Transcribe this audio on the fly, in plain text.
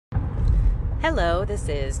Hello, this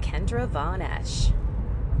is Kendra Von Esch.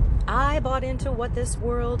 I bought into what this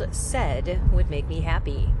world said would make me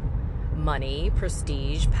happy. Money,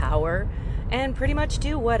 prestige, power, and pretty much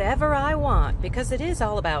do whatever I want because it is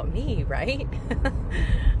all about me, right?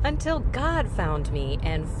 Until God found me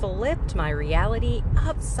and flipped my reality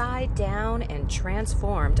upside down and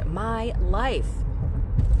transformed my life.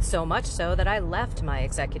 So much so that I left my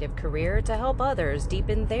executive career to help others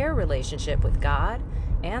deepen their relationship with God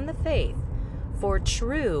and the faith for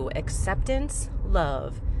true acceptance,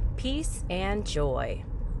 love, peace, and joy.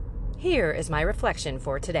 Here is my reflection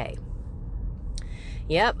for today.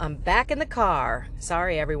 Yep, I'm back in the car.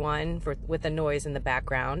 Sorry, everyone, with the noise in the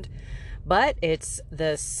background. But it's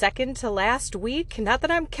the second to last week. Not that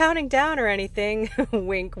I'm counting down or anything.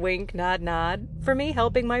 Wink, wink, nod, nod. For me,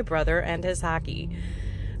 helping my brother and his hockey.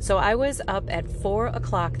 So I was up at 4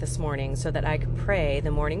 o'clock this morning so that I could pray the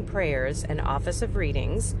morning prayers and office of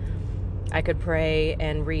readings. I could pray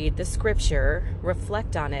and read the scripture,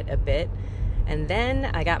 reflect on it a bit, and then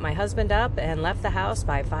I got my husband up and left the house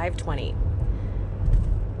by 5:20.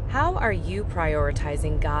 How are you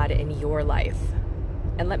prioritizing God in your life?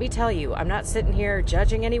 And let me tell you, I'm not sitting here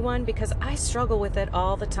judging anyone because I struggle with it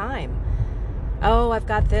all the time. Oh, I've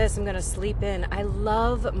got this, I'm going to sleep in. I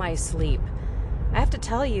love my sleep. I have to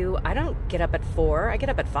tell you, I don't get up at 4, I get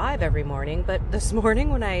up at 5 every morning, but this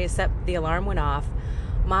morning when the alarm went off,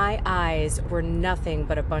 my eyes were nothing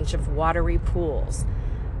but a bunch of watery pools.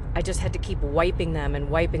 I just had to keep wiping them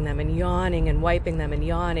and yawning and wiping them and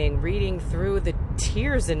yawning, reading through the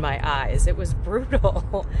tears in my eyes. It was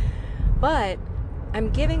brutal. But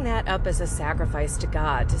I'm giving that up as a sacrifice to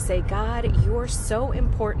God, to say, God, you're so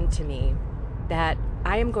important to me that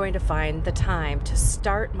I am going to find the time to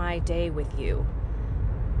start my day with you.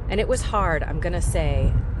 And it was hard, I'm going to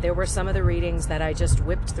say. There were some of the readings that I just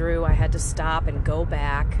whipped through. I had to stop and go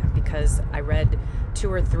back because I read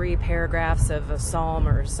 2 or 3 paragraphs of a psalm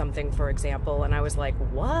or something, for example, and I was like,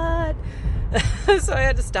 what? So I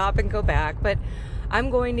had to stop and go back. But I'm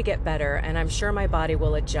going to get better, and I'm sure my body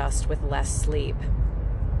will adjust with less sleep.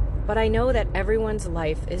 But I know that everyone's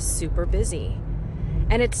life is super busy.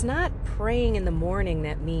 And it's not praying in the morning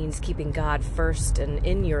that means keeping God first and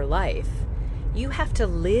in your life. You have to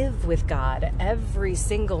live with God every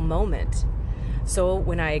single moment. So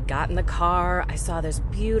when I got in the car, I saw this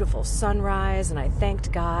beautiful sunrise and I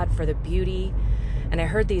thanked God for the beauty. And I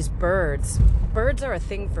heard these birds. Birds are a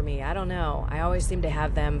thing for me. I don't know. I always seem to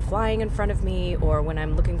have them flying in front of me, or when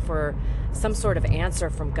I'm looking for some sort of answer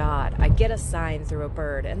from God, I get a sign through a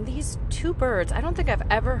bird. And these 2 birds, I don't think I've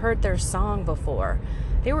ever heard their song before.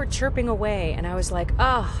 They were chirping away and I was like,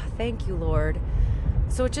 oh, thank you, Lord.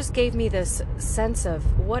 So it just gave me this sense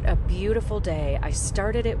of what a beautiful day. I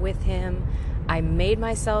started it with Him. I made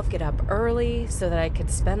myself get up early so that I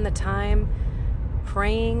could spend the time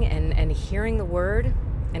praying and hearing the Word.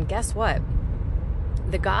 And guess what?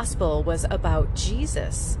 The gospel was about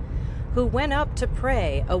Jesus, who went up to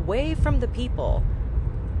pray away from the people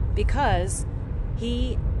because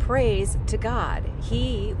He prays to God.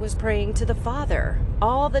 He was praying to the Father.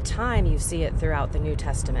 All the time you see it throughout the New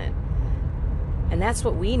Testament. And that's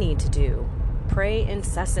what we need to do. Pray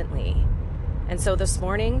incessantly. And so this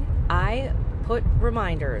morning, I put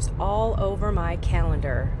reminders all over my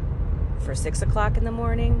calendar for 6 o'clock in the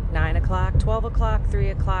morning, 9 o'clock, 12 o'clock, 3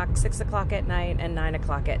 o'clock, 6 o'clock at night, and 9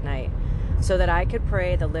 o'clock at night, so that I could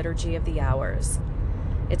pray the liturgy of the hours.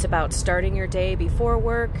 It's about starting your day before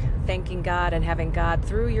work, thanking God and having God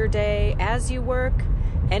through your day as you work,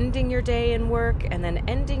 ending your day in work, and then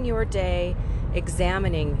ending your day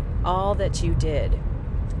examining all that you did,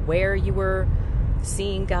 where you were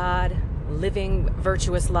seeing God, living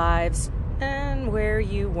virtuous lives, and where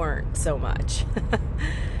you weren't so much.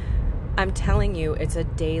 I'm telling you, it's a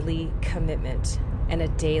daily commitment and a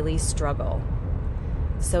daily struggle.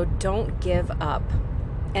 So don't give up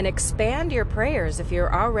and expand your prayers if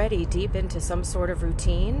you're already deep into some sort of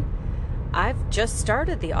routine. I've just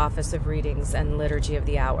started the Office of Readings and Liturgy of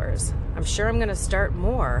the Hours. I'm sure I'm going to start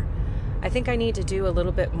more. I think I need to do a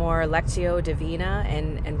little bit more Lectio Divina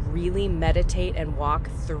and really meditate and walk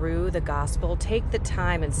through the gospel. Take the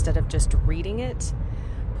time instead of just reading it,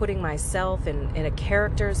 putting myself in a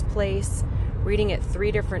character's place, reading it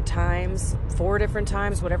 3 different times, 4 different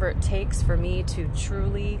times, whatever it takes for me to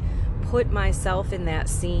truly put myself in that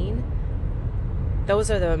scene.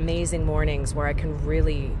 Those are the amazing mornings where I can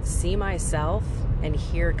really see myself and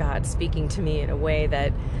hear God speaking to me in a way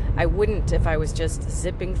that I wouldn't if I was just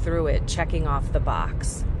zipping through it, checking off the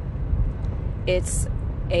box. It's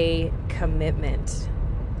a commitment.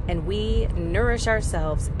 And we nourish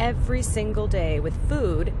ourselves every single day with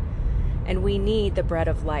food, and we need the bread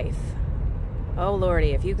of life. Oh,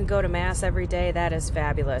 Lordy, if you can go to Mass every day, that is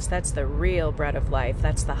fabulous. That's the real bread of life.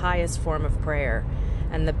 That's the highest form of prayer.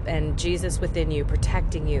 And Jesus within you,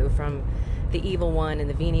 protecting you from the evil one and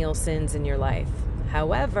the venial sins in your life.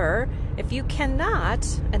 However, if you cannot,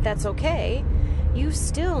 and that's okay, you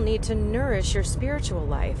still need to nourish your spiritual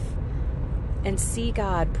life and see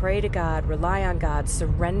God, pray to God, rely on God,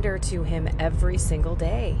 surrender to Him every single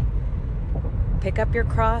day. Pick up your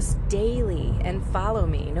cross daily and follow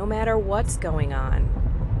me, no matter what's going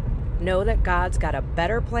on. Know that God's got a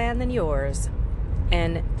better plan than yours,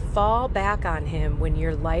 and fall back on Him when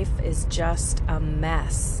your life is just a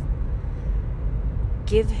mess.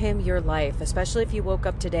 Give Him your life, especially if you woke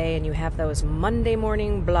up today and you have those Monday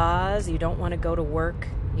morning blahs, you don't want to go to work,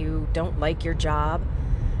 you don't like your job.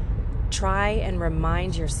 Try and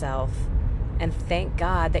remind yourself and thank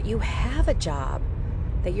God that you have a job,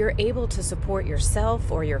 that you're able to support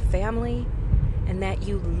yourself or your family, and that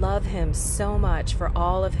you love Him so much for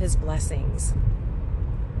all of His blessings.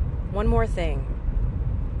 One more thing.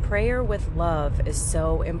 Prayer with love is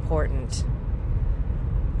so important.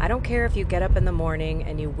 I don't care if you get up in the morning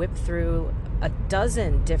and you whip through a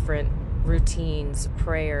dozen different routines,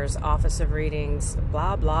 prayers, office of readings,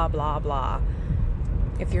 blah, blah, blah, blah.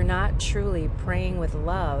 If you're not truly praying with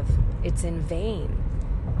love, it's in vain.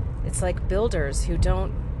 It's like builders who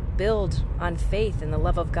don't build on faith in the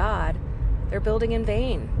love of God. They're building in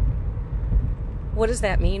vain. What does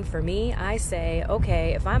that mean for me? I say,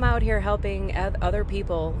 okay, if I'm out here helping other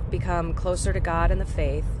people become closer to God in the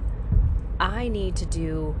faith, I need to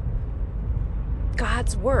do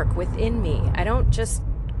God's work within me. I don't just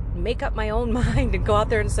make up my own mind and go out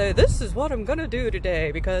there and say, this is what I'm going to do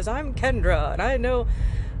today because I'm Kendra and I know.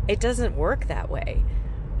 It doesn't work that way.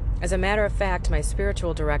 As a matter of fact, my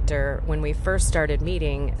spiritual director, when we first started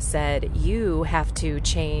meeting, said, you have to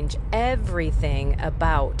change everything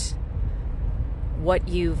about what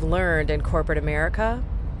you've learned in corporate America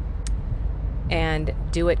and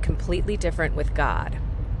do it completely different with God.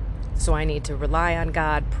 So I need to rely on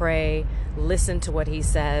God, pray, listen to what He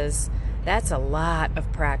says. That's a lot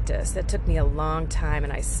of practice. That took me a long time,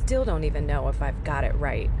 and I still don't even know if I've got it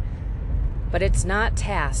right. But it's not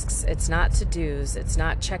tasks, it's not to-dos, it's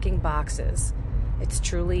not checking boxes. It's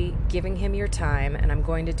truly giving Him your time, and I'm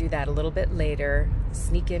going to do that a little bit later,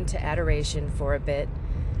 sneak into adoration for a bit,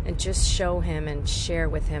 and just show Him and share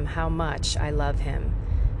with Him how much I love Him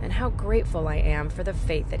and how grateful I am for the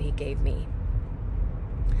faith that He gave me.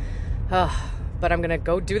 Oh, but I'm going to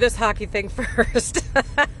go do this hockey thing first.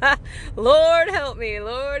 Lord help me,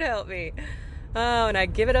 Lord help me. Oh, and I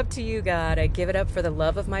give it up to you, God. I give it up for the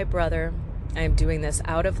love of my brother. I am doing this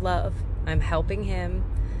out of love. I'm helping him,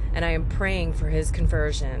 and I am praying for his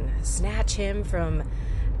conversion. Snatch him from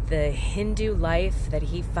the Hindu life that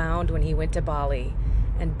he found when he went to Bali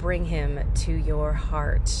and bring him to your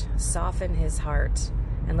heart. Soften his heart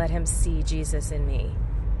and let him see Jesus in me.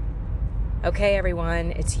 Okay,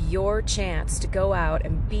 everyone, it's your chance to go out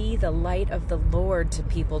and be the light of the Lord to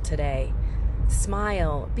people today.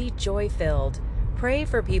 Smile, be joy-filled, pray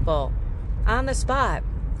for people on the spot,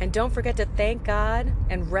 and don't forget to thank God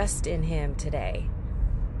and rest in Him today.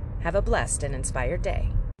 Have a blessed and inspired day.